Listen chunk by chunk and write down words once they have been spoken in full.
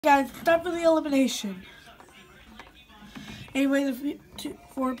Guys, it's time for the elimination. Anyway,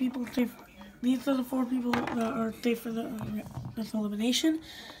 four people stay. These are the four people that are safe for this elimination.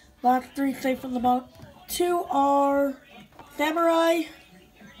 Last three safe from the bottom. Two are Samurai.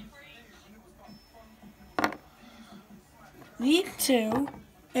 These two,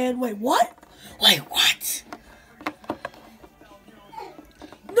 and wait, what? Wait, what?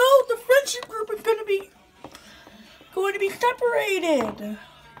 No, the friendship group is going to be separated.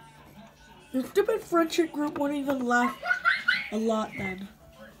 The stupid friendship group won't even laugh a lot then.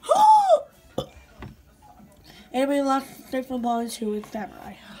 Anybody left safe from bottom two is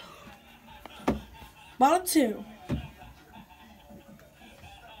Samurai. Bottom two.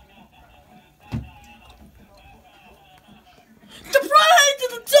 Surprise!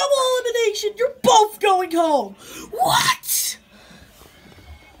 It's a double elimination! You're both going home! What?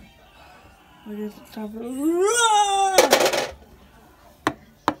 I guess it's time for...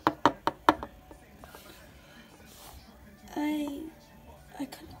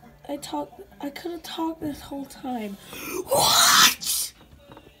 I could have talked this whole time. What?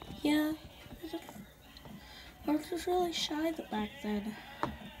 Yeah. I was just really shy back then.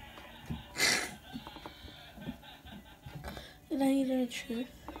 And I needed a truth.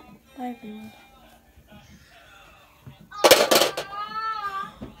 Bye everyone.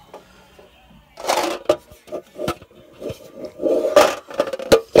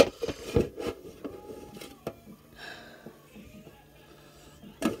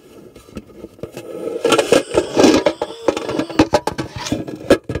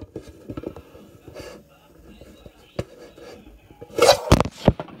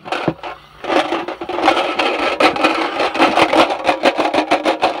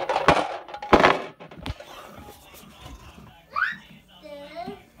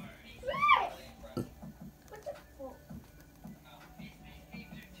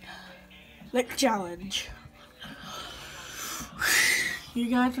 Next challenge. You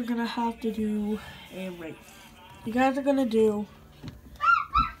guys are gonna have to do a race. You guys are gonna do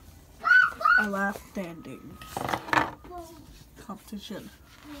a last standing competition.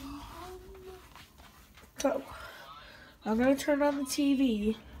 So, I'm gonna turn on the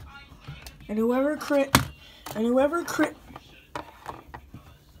TV, and whoever crit,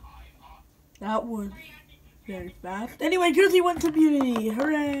 that was very fast. Anyway, Jersey wins immunity.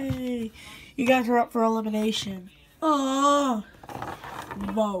 Hooray! You guys are up for elimination. Vote.